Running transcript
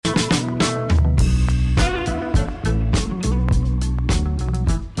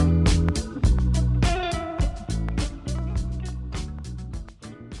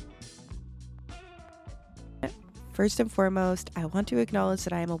first and foremost, I want to acknowledge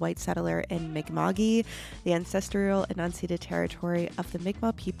that I am a white settler in Mi'kma'ki, the ancestral and unceded territory of the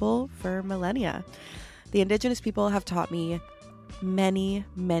Mi'kmaq people for millennia. The Indigenous people have taught me many,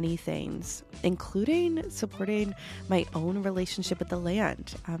 many things, including supporting my own relationship with the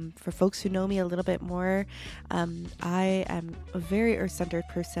land. For folks who know me a little bit more, I am a very earth-centered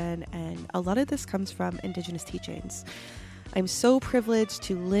person, and a lot of this comes from Indigenous teachings. I'm so privileged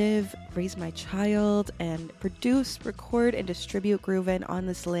to live, raise my child, and produce, record, and distribute Groovin on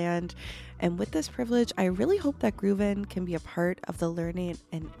this land. And with this privilege, I really hope that Groovin can be a part of the learning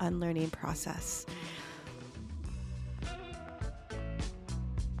and unlearning process.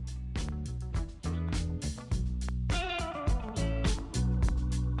 I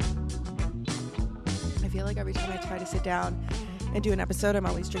feel like every time I try to sit down and do an episode, I'm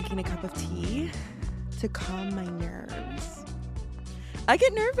always drinking a cup of tea to calm my nerves. I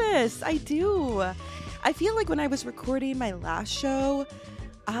get nervous. I do. I feel like when I was recording my last show,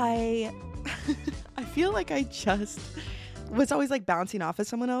 I feel like I just was always like bouncing off of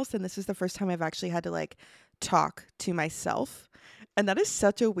someone else. And this is the first time I've actually had to like talk to myself. And that is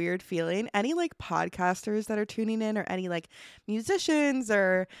such a weird feeling. Any like podcasters that are tuning in, or any like musicians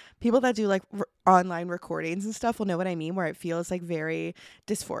or people that do like online recordings and stuff will know what I mean, where it feels like very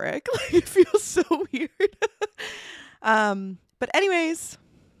dysphoric. Like it feels so weird. But anyways,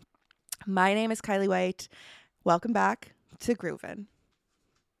 my name is Kylie White. Welcome back to Groovin.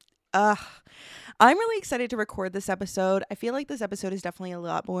 I'm really excited to record this episode. I feel like this episode is definitely a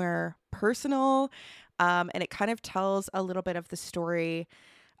lot more personal, and it kind of tells a little bit of the story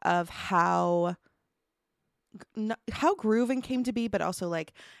of how Groovin came to be, but also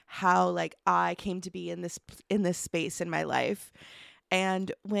like how like I came to be in this space in my life.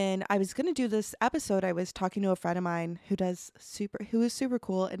 And when I was going to do this episode, I was talking to a friend of mine who is super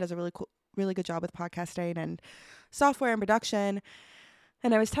cool and does a really good job with podcasting and software and production.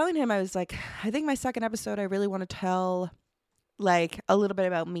 And I was telling him, I was like, I think my second episode, I really want to tell like a little bit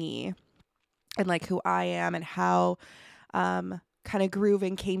about me and like who I am and how kind of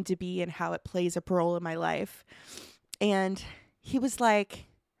Groovin came to be and how it plays a role in my life. And he was like,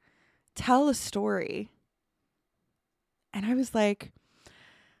 tell a story. And I was like,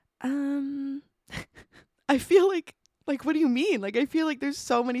 I feel like, what do you mean? Like, I feel like there's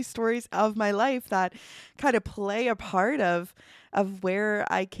so many stories of my life that kind of play a part of where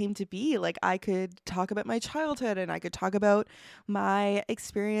I came to be. Like, I could talk about my childhood, and I could talk about my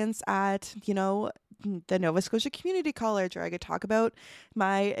experience at, the Nova Scotia Community College, or I could talk about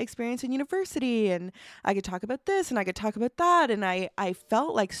my experience in university, and I could talk about this, and I could talk about that. And I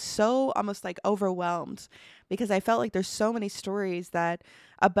felt like so almost like overwhelmed, because I felt like there's so many stories that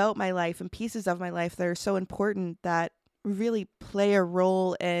about my life and pieces of my life that are so important that really play a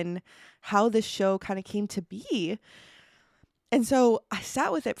role in how this show kind of came to be. And so I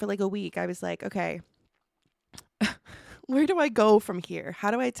sat with it for like a week. I was like, okay, where do I go from here? How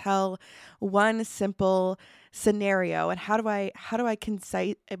do I tell one simple scenario, and how do I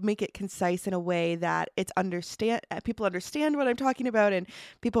make it concise in a way that people understand what I'm talking about and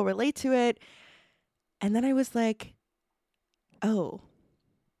people relate to it? And then I was like, oh,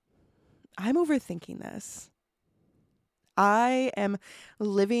 I'm overthinking this. I am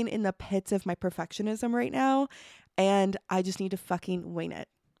living in the pits of my perfectionism right now, and I just need to fucking wing it.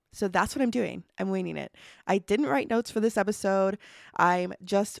 So that's what I'm doing. I'm winging it. I didn't write notes for this episode. I'm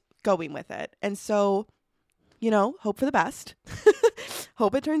just going with it. And so, hope for the best.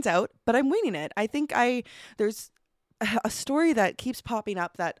 Hope it turns out, but I'm winging it. I think there's a story that keeps popping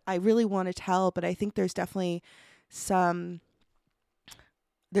up that I really want to tell, but I think there's definitely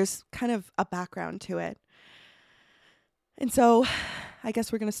there's kind of a background to it. And so I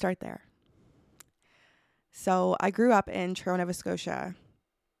guess we're going to start there. So I grew up in Toronto, Nova Scotia,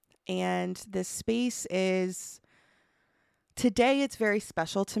 and this space today it's very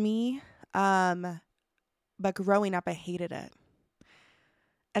special to me. But growing up, I hated it.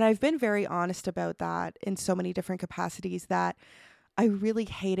 And I've been very honest about that in so many different capacities, that I really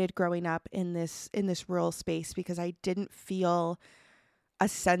hated growing up in this rural space, because I didn't feel a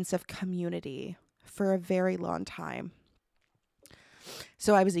sense of community for a very long time.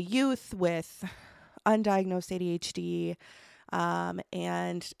 So I was a youth with undiagnosed ADHD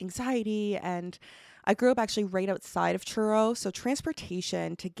and anxiety, and I grew up actually right outside of Truro. So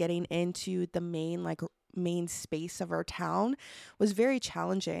transportation to getting into the main space of our town was very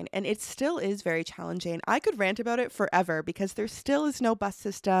challenging, and it still is very challenging. I could rant about it forever, because there still is no bus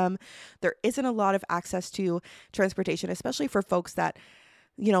system. There isn't a lot of access to transportation, especially for folks that,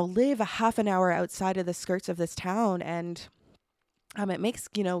 live a half an hour outside of the skirts of this town. And it makes,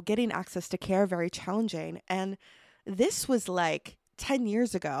 getting access to care very challenging. And this was like 10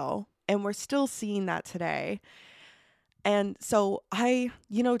 years ago, and we're still seeing that today. And so I,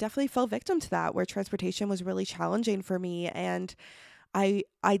 definitely fell victim to that, where transportation was really challenging for me. And I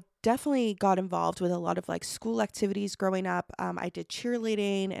definitely got involved with a lot of like school activities growing up. I did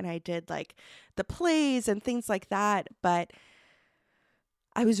cheerleading and I did like the plays and things like that. But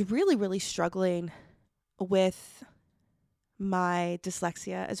I was really, really struggling with my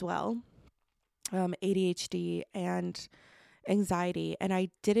dyslexia as well, ADHD and anxiety. And I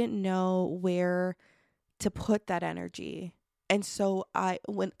didn't know where to put that energy. And so I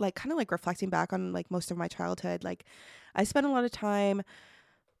went like kind of like reflecting back on like most of my childhood, like I spent a lot of time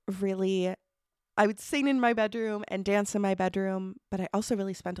really, I would sing in my bedroom and dance in my bedroom, but I also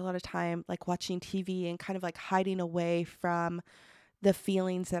really spent a lot of time like watching TV and kind of like hiding away from the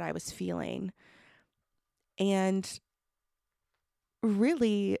feelings that I was feeling, and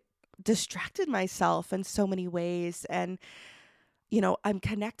really distracted myself in so many ways. And, I'm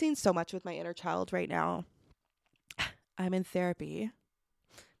connecting so much with my inner child right now. I'm in therapy.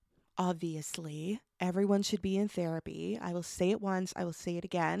 Obviously, everyone should be in therapy. I will say it once, I will say it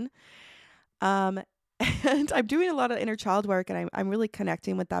again. Um, and I'm doing a lot of inner child work, and I'm really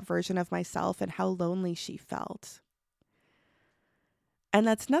connecting with that version of myself and how lonely she felt. And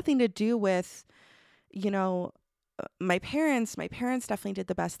that's nothing to do with, my parents. My parents definitely did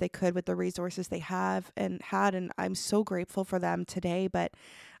the best they could with the resources they have and had, and I'm so grateful for them today. But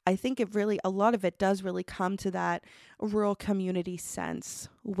I think a lot of it does really come to that rural community sense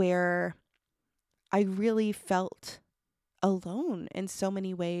where I really felt alone in so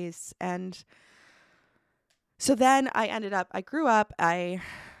many ways. And so then I grew up, I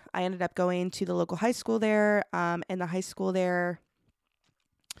ended up going to the local high school there, and the high school there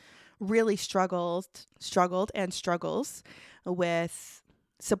really struggled and struggles with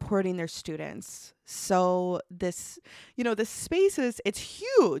supporting their students. So this space it's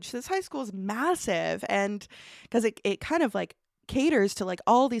huge. This high school is massive, and because it kind of like caters to like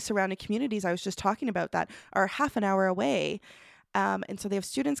all these surrounding communities I was just talking about that are half an hour away. And so they have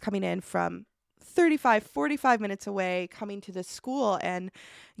students coming in from 45 minutes away coming to this school, and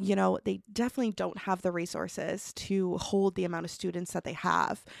they definitely don't have the resources to hold the amount of students that they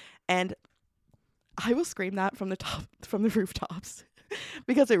have. And I will scream that from the rooftops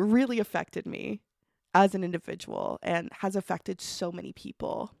because it really affected me as an individual and has affected so many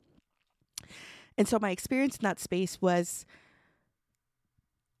people. And so my experience in that space was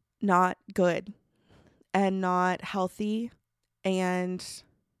not good and not healthy, and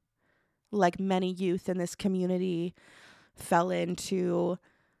like many youth in this community fell into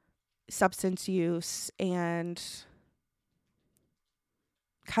substance use and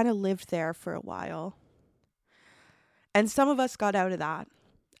kind of lived there for a while. And some of us got out of that,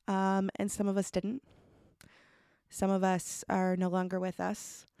 and some of us didn't. Some of us are no longer with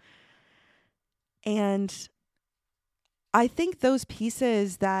us. And I think those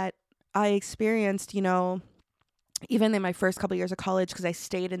pieces that I experienced, even in my first couple of years of college, because I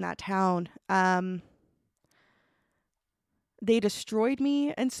stayed in that town, they destroyed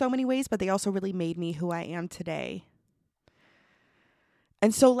me in so many ways, but they also really made me who I am today.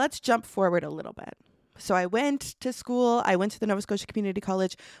 And so let's jump forward a little bit. So I went to school. I went to the Nova Scotia Community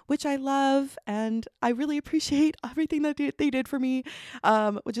College, which I love, and I really appreciate everything that they did for me,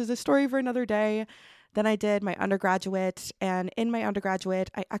 which is a story for another day. Then I did my undergraduate, and in my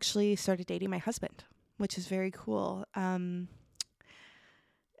undergraduate, I actually started dating my husband, which is very cool. And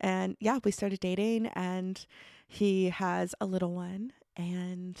yeah, we started dating, and he has a little one,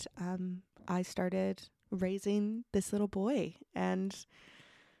 and I started raising this little boy, and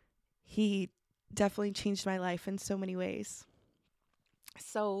he definitely changed my life in so many ways.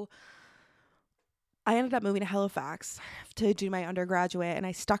 So I ended up moving to Halifax to do my undergraduate, and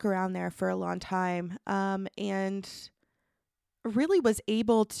I stuck around there for a long time, and really was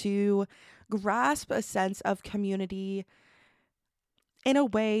able to grasp a sense of community in a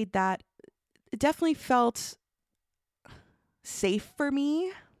way that definitely felt safe for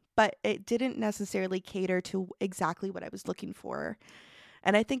me, but it didn't necessarily cater to exactly what I was looking for.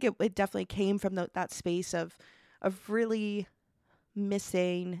 And I think it definitely came from that space of really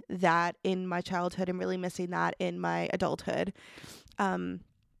missing that in my childhood and really missing that in my adulthood. And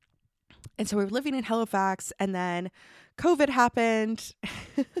so we were living in Halifax, and then COVID happened.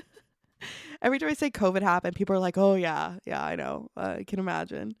 Every time I say COVID happened, people are like, oh yeah, I know. I can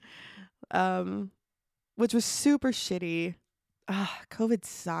imagine. Which was super shitty. COVID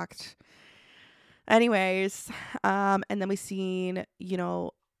sucked. Anyways, and then we seen,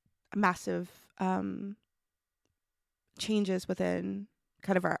 massive changes within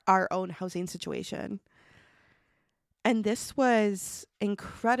kind of our own housing situation. And this was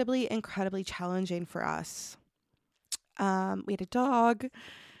incredibly, incredibly challenging for us. We had a dog,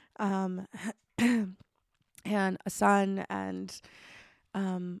 um, and a son, and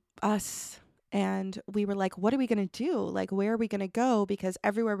us. And we were like, what are we going to do? Like, where are we going to go? Because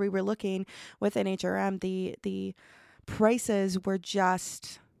everywhere we were looking with NHRM, the prices were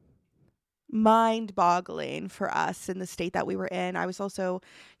just mind boggling for us in the state that we were in. I was also,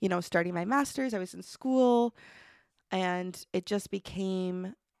 starting my master's. I was in school, and it just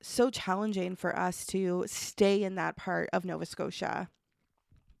became so challenging for us to stay in that part of Nova Scotia.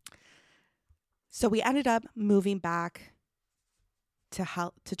 So we ended up moving back to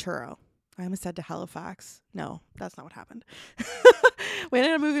Truro. I almost said to Halifax. No, that's not what happened. We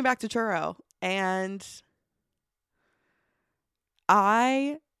ended up moving back to Truro, and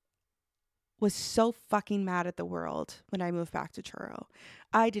I was so fucking mad at the world when I moved back to Truro.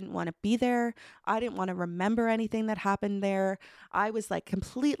 I didn't want to be there. I didn't want to remember anything that happened there. I was like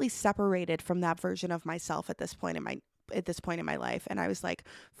completely separated from that version of myself at this point in my life. And I was like,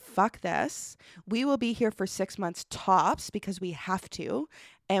 fuck this. We will be here for 6 months tops because we have to.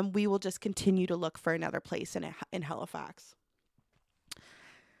 And we will just continue to look for another place in Halifax.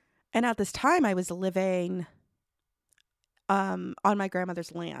 And at this time, I was living on my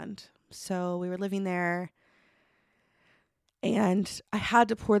grandmother's land. So we were living there, and I had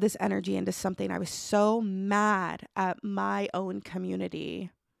to pour this energy into something. I was so mad at my own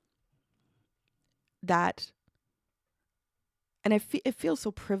community that, and it feels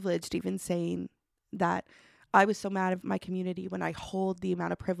so privileged even saying that I was so mad at my community when I hold the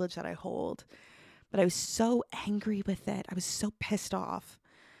amount of privilege that I hold. But I was so angry with it. I was so pissed off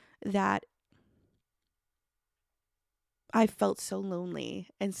that I felt so lonely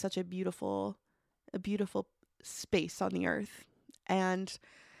in such a beautiful space on the earth. And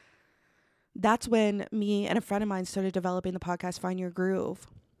that's when me and a friend of mine started developing the podcast, Find Your Groove.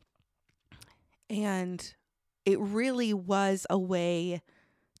 And it really was a way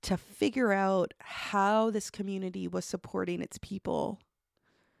to figure out how this community was supporting its people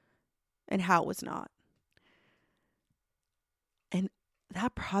and how it was not. And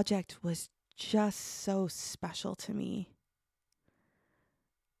that project was just so special to me.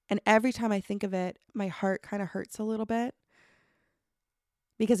 And every time I think of it, my heart kind of hurts a little bit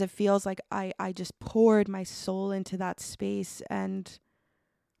because it feels like I just poured my soul into that space. And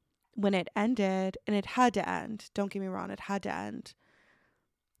when it ended, and it had to end, don't get me wrong, it had to end.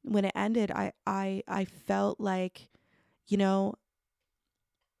 When it ended, I felt like, that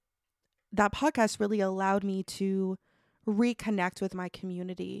podcast really allowed me to reconnect with my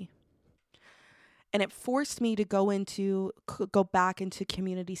community. And it forced me to go back into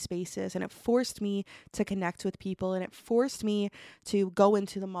community spaces, and it forced me to connect with people, and it forced me to go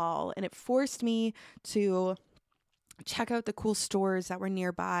into the mall, and it forced me to check out the cool stores that were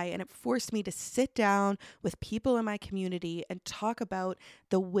nearby, and it forced me to sit down with people in my community and talk about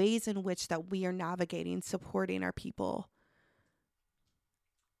the ways in which that we are navigating, supporting our people.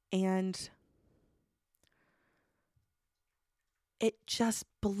 And it just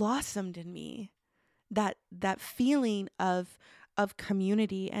blossomed in me. That feeling of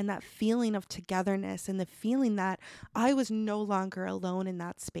community, and that feeling of togetherness, and the feeling that I was no longer alone in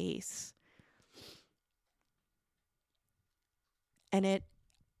that space. And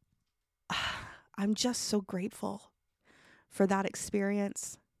I'm just so grateful for that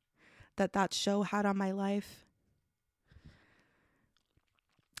experience that show had on my life.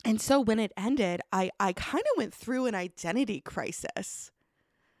 And so when it ended, I kind of went through an identity crisis.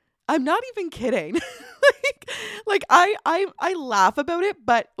 I'm not even kidding. like I laugh about it,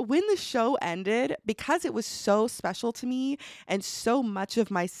 but when the show ended, because it was so special to me and so much of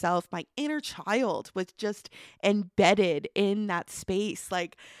myself, my inner child was just embedded in that space.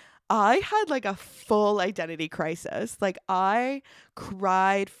 Like I had like a full identity crisis. Like I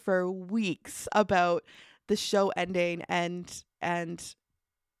cried for weeks about the show ending, and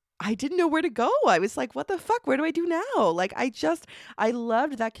I didn't know where to go. I was like, what the fuck? Where do I do now? Like, I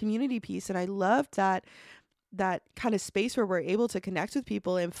loved that community piece, and I loved that kind of space where we're able to connect with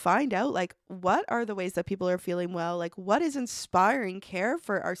people and find out, like, what are the ways that people are feeling well? Like, what is inspiring care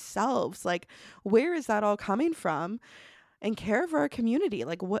for ourselves? Like, where is that all coming from? And care for our community.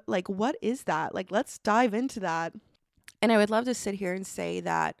 Like, what is that? Like, let's dive into that. And I would love to sit here and say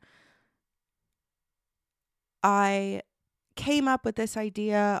that I came up with this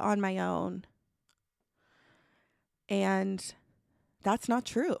idea on my own. And that's not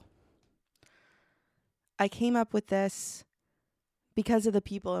true. I came up with this because of the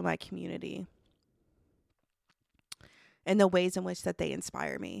people in my community and the ways in which that they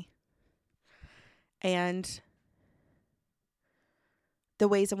inspire me. And the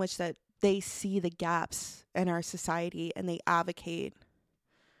ways in which that they see the gaps in our society and they advocate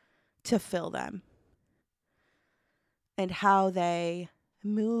to fill them, and how they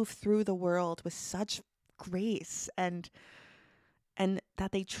move through the world with such grace, and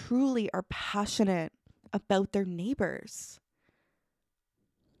that they truly are passionate about their neighbors.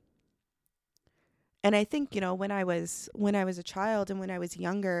 And I think, when I was a child and when I was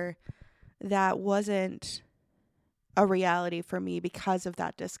younger, that wasn't a reality for me because of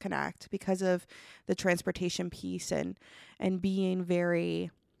that disconnect, because of the transportation piece, and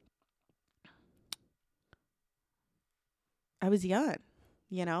being I was young,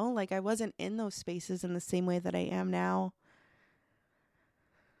 like I wasn't in those spaces in the same way that I am now.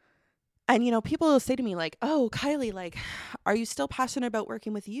 And, people will say to me like, oh, Kylie, like, are you still passionate about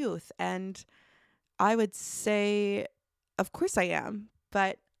working with youth? And I would say, of course I am,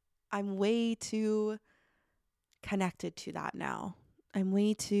 but I'm way too connected to that now. I'm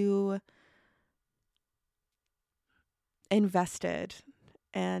way too invested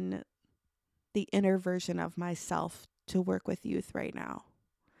in the inner version of myself to work with youth right now.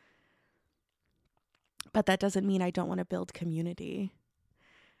 But that doesn't mean I don't want to build community.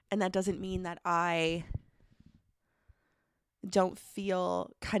 And that doesn't mean that I don't feel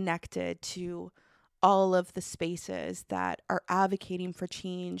connected to all of the spaces that are advocating for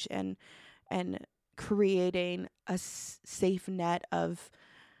change and creating a safe net of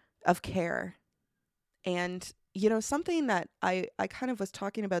care. And something that I kind of was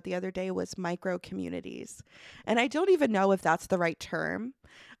talking about the other day was micro communities. And I don't even know if that's the right term.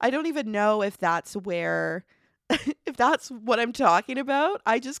 I don't even know if that's where if that's what I'm talking about.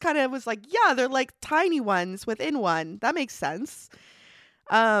 I just kind of was like, yeah, they're like tiny ones within one. That makes sense.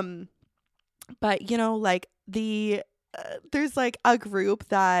 But like there's like a group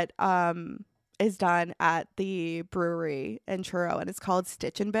that is done at the brewery in Truro, and it's called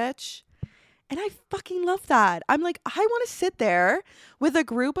Stitch and Bitch. And I fucking love that. I'm like, I want to sit there with a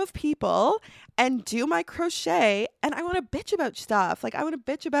group of people and do my crochet, and I want to bitch about stuff. Like, I want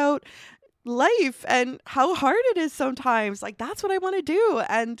to bitch about life and how hard it is sometimes. Like, that's what I want to do.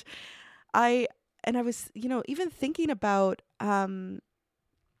 And I was, even thinking about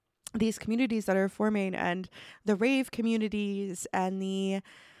these communities that are forming, and the rave communities, and the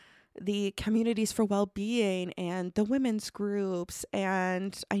communities for well-being, and the women's groups.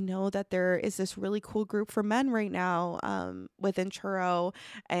 And I know that there is this really cool group for men right now within Truro,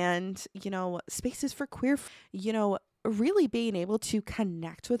 and spaces for queer, really being able to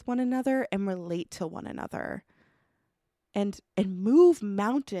connect with one another and relate to one another, and move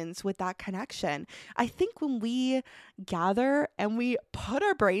mountains with that connection. I think when we gather and we put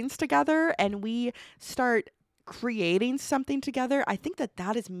our brains together and we start creating something together, I think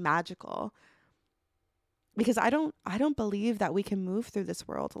that is magical, because I don't believe that we can move through this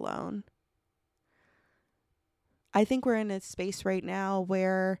world alone. I think we're in a space right now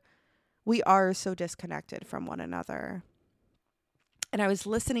where we are so disconnected from one another. And I was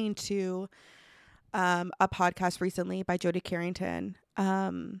listening to a podcast recently by Jody Carrington,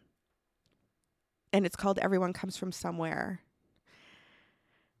 and it's called Everyone Comes From Somewhere.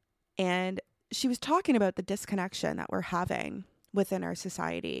 And she was talking about the disconnection that we're having within our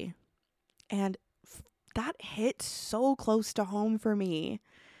society. And that hit so close to home for me.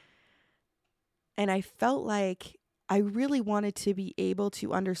 And I felt like I really wanted to be able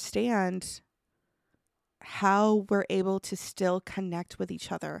to understand how we're able to still connect with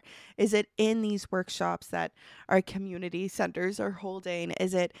each other. Is it in these workshops that our community centers are holding?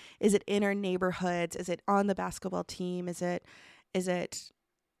 Is it in our neighborhoods? Is it on the basketball team? Is it is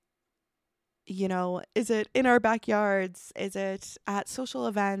it in our backyards? Is it at social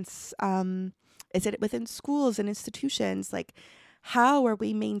events? Is it within schools and institutions? Like, how are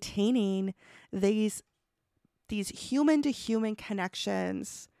we maintaining these human to human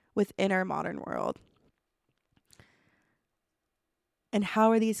connections within our modern world? And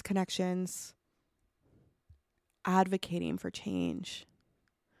how are these connections advocating for change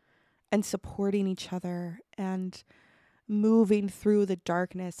and supporting each other and moving through the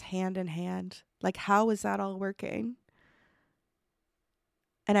darkness hand in hand? Like, how is that all working?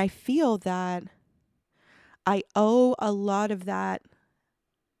 And I feel that I owe a lot of that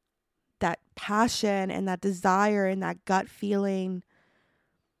passion and that desire and that gut feeling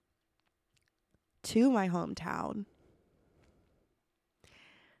to my hometown.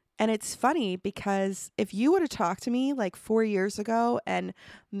 And it's funny because if you would have talked to me like 4 years ago and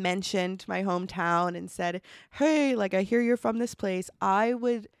mentioned my hometown and said, hey, like, I hear you're from this place, I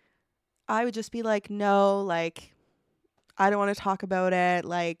would just be like, no, like, I don't want to talk about it.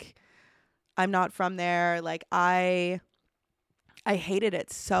 Like, I'm not from there. Like, I I hated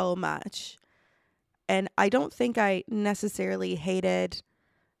it so much. And I don't think I necessarily hated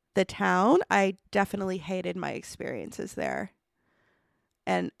the town. I definitely hated my experiences there.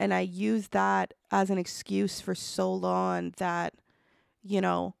 And I used that as an excuse for so long that, you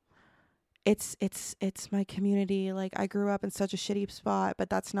know, it's my community. Like, I grew up in such a shitty spot, but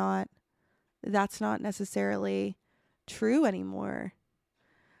that's not necessarily true anymore.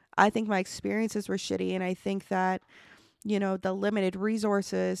 I think my experiences were shitty, and I think that, the limited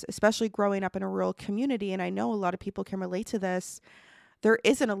resources, especially growing up in a rural community, and I know a lot of people can relate to this, there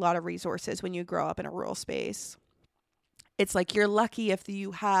isn't a lot of resources when you grow up in a rural space. It's like you're lucky if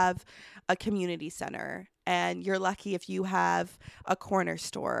you have a community center, and you're lucky if you have a corner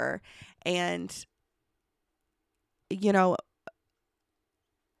store. And, you know,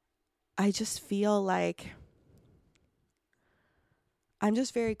 I just feel like I'm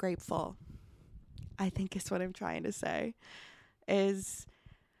just very grateful, I think is what I'm trying to say, is,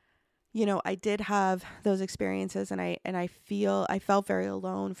 I did have those experiences, and I felt very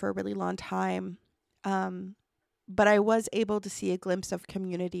alone for a really long time. But I was able to see a glimpse of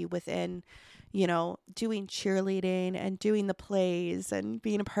community within, doing cheerleading and doing the plays and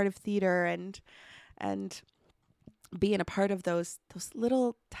being a part of theater and being a part of those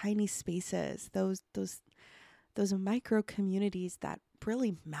little tiny spaces, those micro communities that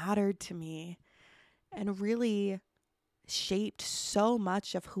really mattered to me and really shaped so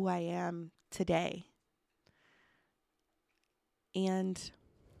much of who I am today. And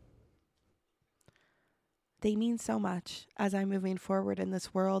they mean so much as I'm moving forward in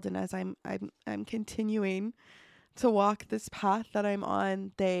this world, and as I'm continuing to walk this path that I'm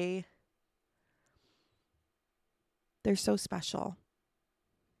on. They're so special.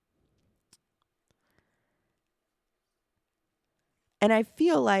 And I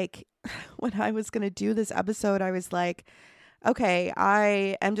feel like when I was going to do this episode, I was like, okay,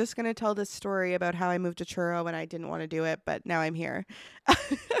 I am just going to tell this story about how I moved to Truro when I didn't want to do it, but now I'm here.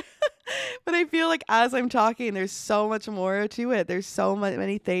 But I feel like as I'm talking, there's so much more to it. There's so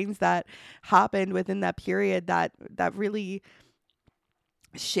many things that happened within that period that really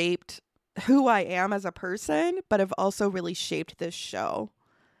shaped who I am as a person, but have also really shaped this show.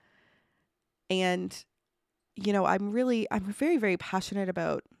 And, I'm very, very passionate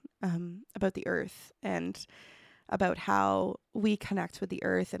about the earth, and about how we connect with the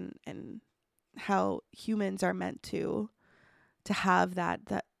earth, and how humans are meant to have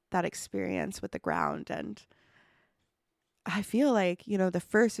that experience with the ground. And I feel like, the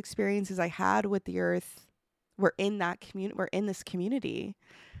first experiences I had with the earth were in this community.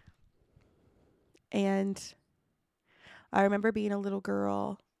 And I remember being a little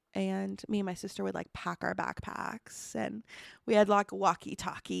girl, and me and my sister would like pack our backpacks, and we had like walkie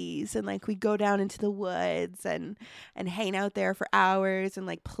talkies, and like we'd go down into the woods and hang out there for hours and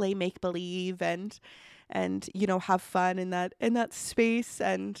like play make believe and have fun in that space.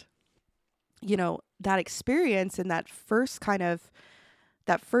 And that experience and that first kind of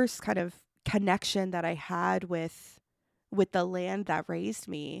connection that I had with the land that raised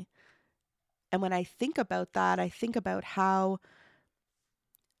me. And when I think about that, I think about how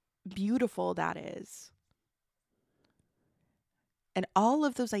beautiful that is. And all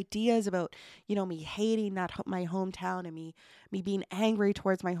of those ideas about, me hating my hometown, and me being angry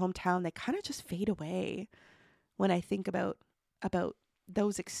towards my hometown, they kind of just fade away when I think about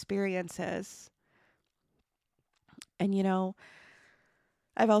those experiences. And,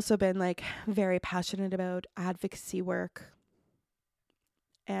 I've also been like very passionate about advocacy work.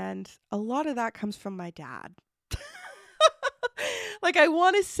 And a lot of that comes from my dad. Like, I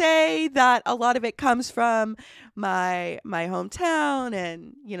want to say that a lot of it comes from my hometown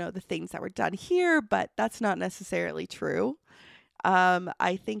and, the things that were done here, but that's not necessarily true.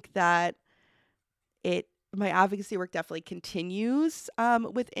 I think that my advocacy work definitely continues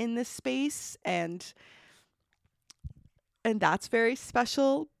within this space, and that's very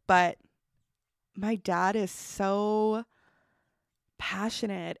special. But my dad is so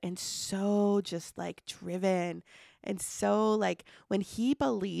passionate and so just like driven, and so like when he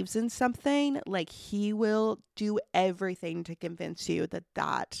believes in something, like he will do everything to convince you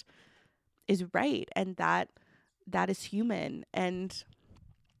that is right, and that is human. And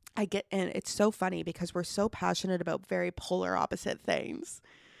it's so funny because we're so passionate about very polar opposite things.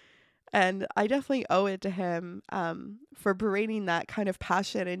 And I definitely owe it to him for bringing that kind of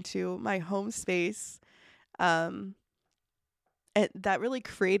passion into my home space. And that really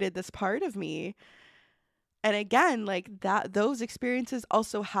created this part of me. And again, like those experiences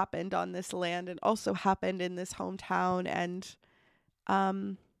also happened on this land and also happened in this hometown. And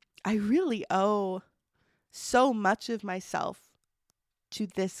I really owe so much of myself to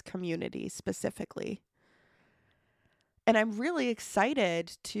this community specifically. And I'm really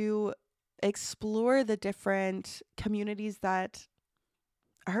excited to explore the different communities that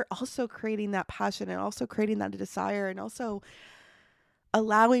are also creating that passion and also creating that desire and also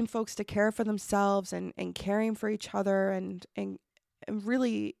allowing folks to care for themselves and caring for each other and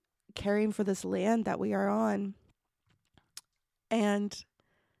really caring for this land that we are on. And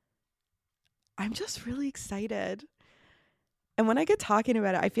I'm just really excited. And when I get talking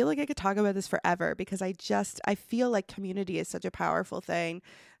about it, I feel like I could talk about this forever because I feel like community is such a powerful thing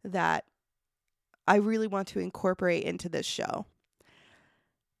that I really want to incorporate into this show.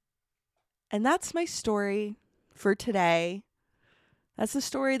 And that's my story for today. That's the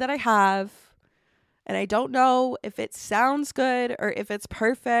story that I have. And I don't know if it sounds good or if it's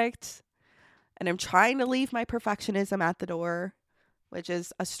perfect. And I'm trying to leave my perfectionism at the door, which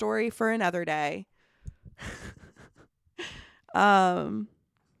is a story for another day. But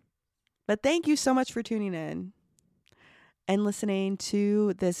thank you so much for tuning in and listening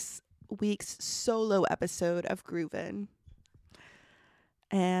to this week's solo episode of Groovin'.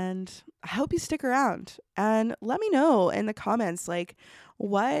 And I hope you stick around and let me know in the comments, like,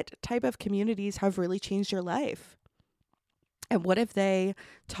 what type of communities have really changed your life? And what have they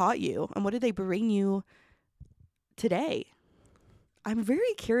taught you? And what did they bring you today? I'm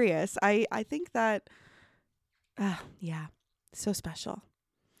very curious. I think that, yeah, so special.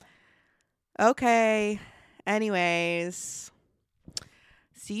 Okay. Anyways,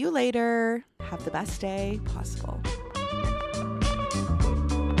 see you later. Have the best day possible.